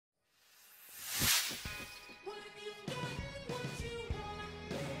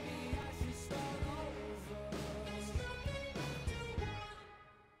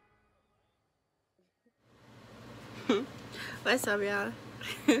What's up, y'all?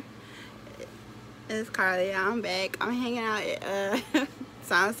 It's Carly. I'm back. I'm hanging out at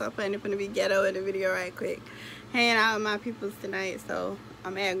sounds so funny for to be ghetto in the video right quick. Hanging out with my peoples tonight, so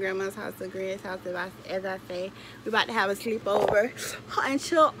I'm at grandma's house or Greg's house, as I say. We about to have a sleepover and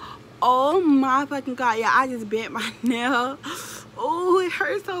chill. Oh my fucking god, yeah, I just bent my nail. Oh, it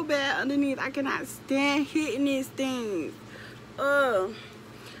hurts so bad underneath. I cannot stand hitting these things. I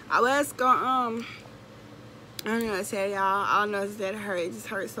was gonna I don't know what to tell y'all. I don't know if that hurt. It just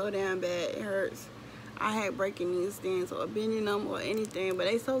hurts so damn bad. It hurts. I hate breaking these things or bending them or anything, but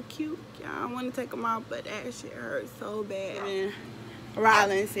they so cute. Y'all don't want to take them off, but that shit hurts so bad. And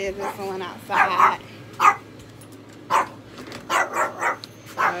Rylan says there's someone outside.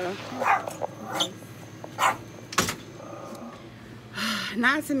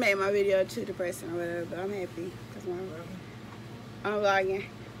 Not to make my video too depressing or whatever, but I'm happy because I'm vlogging.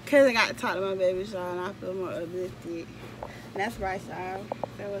 Cause I got to talk to my baby y'all, and I feel more uplifted. And that's right, y'all.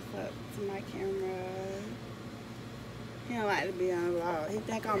 Say what's up to my camera. He don't like to be on the vlog. He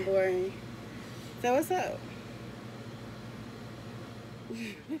think I'm boring. So what's up?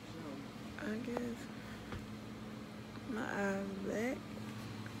 I guess my eyes back.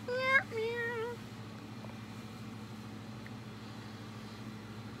 Meow, meow.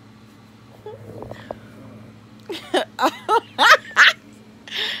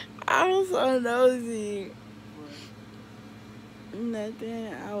 I'm so nosy.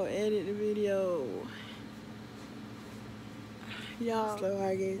 Nothing. I will edit the video. Y'all, so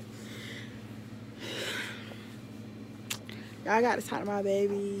I guess. Y'all got to talk to my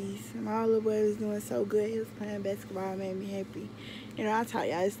babies. My little boy was doing so good. He was playing basketball. It made me happy. You know, I taught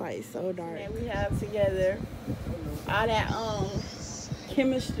y'all it's like so dark. And we have together all that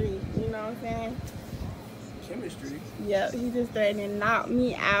chemistry. You know what I'm saying? Chemistry? Yep, he just threatened to knock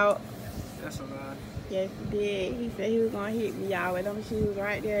me out. That's a lie. Yes, he did. He said he was gonna hit me out with them shoes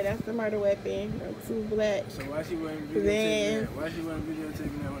right there. That's the murder weapon. Them two black. So why she wasn't videotaping that? Why she wasn't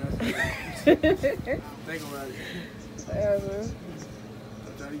videotaping that when I said that? Think about it. Whatever.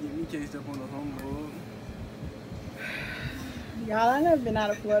 I'm trying to get me cased up on the homeboard. Y'all, I never been out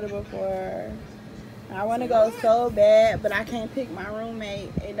of Florida before. I want to go so bad, but I can't pick my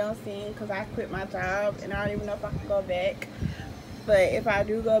roommate. It don't seem because I quit my job and I don't even know if I can go back. But if I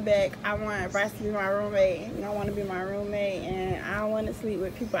do go back, I want Bryce to be my roommate. And I want to be my roommate, and I don't want to sleep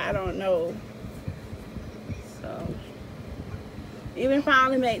with people I don't know. So even if I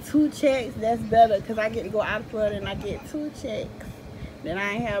only make 2 checks, that's better because I get to go out of Florida and I get 2 checks that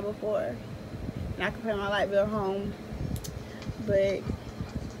I ain't had before. And I can pay my light bill home. But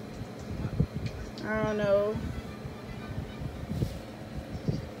I don't know.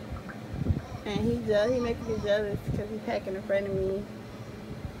 And he making me jealous because he's packing in front of me.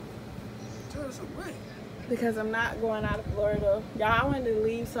 Tell us away. Because I'm not going out of Florida. Y'all, I wanted to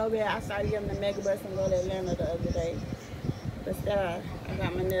leave so bad. I started getting the mega bus and go to Atlanta the other day. But still, I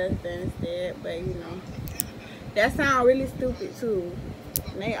got my nails done instead. But you know, that sound really stupid too.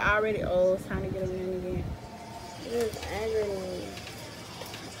 And they already old. It's time to get them in again. It is angering me.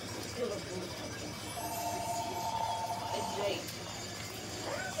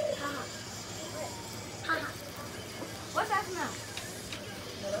 What's that smell?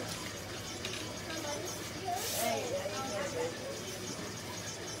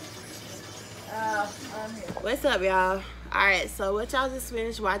 What's up, y'all? Alright, so what y'all just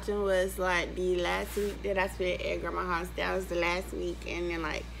finished watching was like the last week that I spent at grandma's house. That was the last week, and then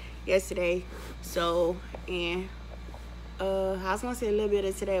like yesterday. So, and I was gonna say a little bit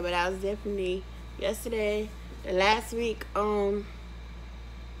of today, but I was definitely yesterday. The last week, I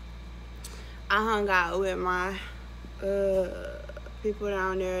hung out with my people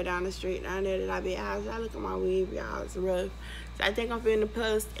down the street down there that I be at. Y'all look at my weave, y'all, it's rough. So I think I'm finna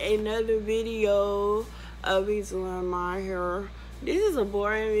post another video of me doing my hair. This is a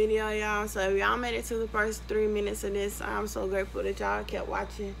boring video, y'all, so if y'all made it to the first 3 minutes of this, I'm so grateful that y'all kept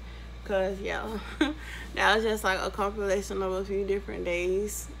watching, cause yeah, that was just like a compilation of a few different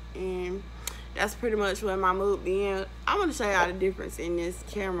days, and that's pretty much what my mood be in. I want to show y'all the difference in this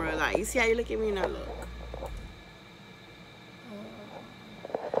camera. Like, you see how you look at me? Now look.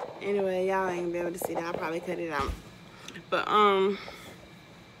 Anyway, y'all ain't gonna be able to see that. I'll probably cut it out. But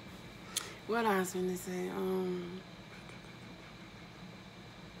what I was gonna say,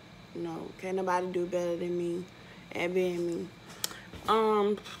 no, can't nobody do better than me at being me.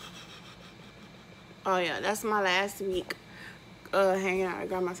 Oh yeah, that's my last week. hanging out at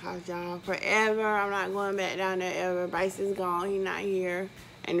grandma's house, y'all. Forever. I'm not going back down there ever. Bryce is gone. He not here.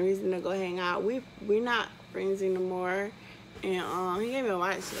 And the reason to go hang out, we're not friends anymore. And he gave me a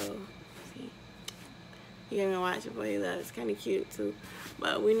watch though. See? He gave me a watch before he left. It's kind of cute too.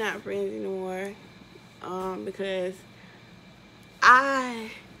 But we're not friends anymore. Because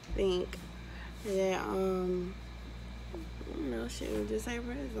I think that you know, shit, we just ain't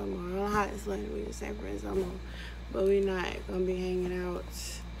friends no more. I don't know how to explain it. We just ain't friends no more. But we not gonna be hanging out.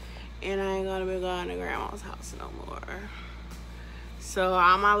 And I ain't gonna be going to grandma's house no more. So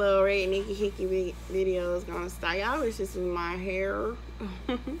all my little red Nikki Hickey videos gonna stop. Y'all wish this was my hair.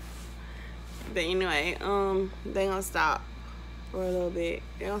 But anyway, they gonna stop for a little bit.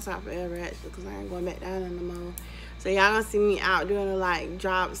 They gonna stop forever actually, because I ain't going back down in the mall. So y'all gonna see me out doing like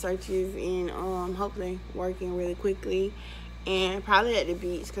job searches and hopefully working really quickly. And probably at the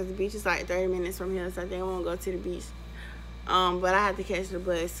beach, because the beach is like 30 minutes from here, so I think I won't go to the beach. But I have to catch the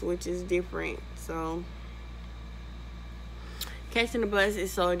bus, which is different. So catching the bus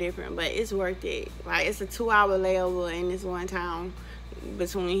is so different, but it's worth it. Like, it's a 2-hour layover in this one town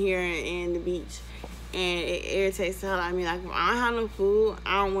between here and the beach. And it irritates the hell out of me. Like, if I don't have no food,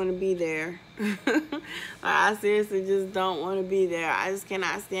 I don't want to be there. Like, I seriously just don't want to be there. I just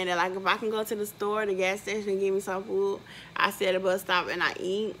cannot stand it. Like, if I can go to the store, the gas station, and get me some food, I sit at the bus stop and I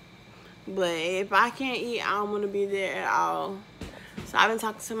eat. But if I can't eat, I don't want to be there at all. So I've been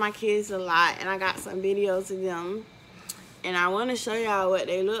talking to my kids a lot, and I got some videos of them. And I want to show y'all what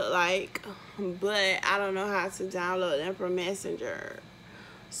they look like, but I don't know how to download them from Messenger.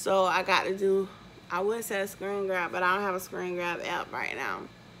 So I got to do, I would say a screen grab, but I don't have a screen grab app right now.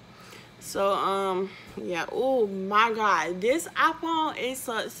 So, yeah. Oh my God, this iPhone is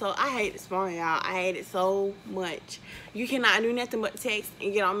so I hate this phone, y'all. I hate it so much. You cannot do nothing but text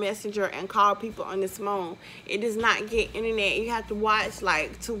and get on Messenger and call people on this phone. It does not get internet. You have to watch,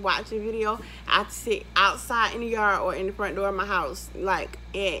 like, to watch a video, I have to sit outside in the yard or in the front door of my house. Like,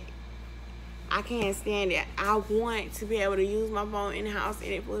 I can't stand it. I want to be able to use my phone in the house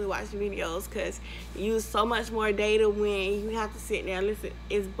and it fully watch videos, because you use so much more data when you have to sit there and listen.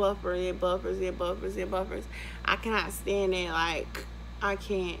 It's buffers, it buffers, it buffers, it buffers. I cannot stand it. Like, I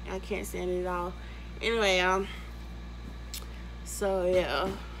can't stand it at all. Anyway, so yeah.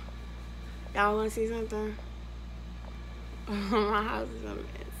 Y'all want to see something? My house is a mess.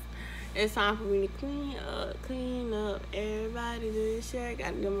 It's time for me to clean up. Everybody do this shit.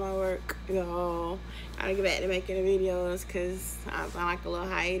 Gotta do my work, y'all. Gotta get back to making the videos, because I sound like a little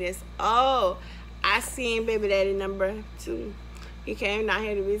hiatus. Oh, I seen baby daddy #2. He came down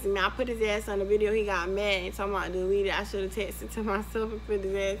here to visit me. I put his ass on the video. He got mad and talking about delete it. I should have texted to myself and put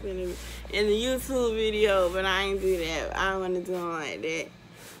his ass in the YouTube video, but I ain't do that. I don't want to do him like that.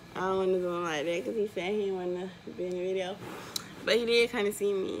 I don't want to do him like that, because he said he didn't want to be in the video. But he did kind of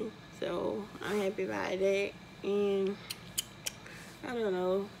see me. So I'm happy about that. And I don't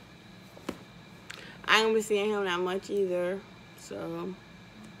know, I ain't gonna be seeing him that much either. So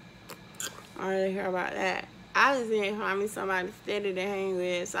I don't really care about that. I just need to find me somebody steady to hang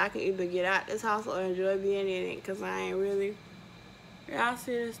with, so I can either get out this house or enjoy being in it. Because I ain't really, y'all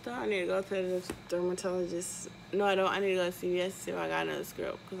see this stuff? I need to go to the dermatologist. No, I don't. I need to go to CVS to see if I got another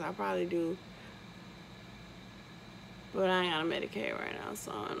script, because I probably do. But I ain't on Medicaid right now,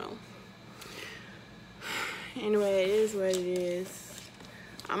 so I don't know. Anyway, it is what it is.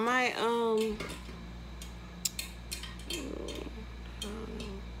 I might, I don't know.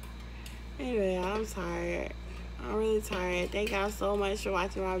 Anyway, I'm tired. I'm really tired. Thank y'all so much for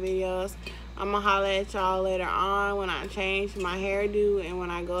watching my videos. I'm gonna holler at y'all later on when I change my hairdo and when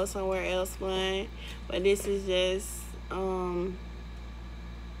I go somewhere else fun. But this is just, anyway,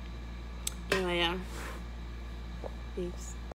 yeah. Peace.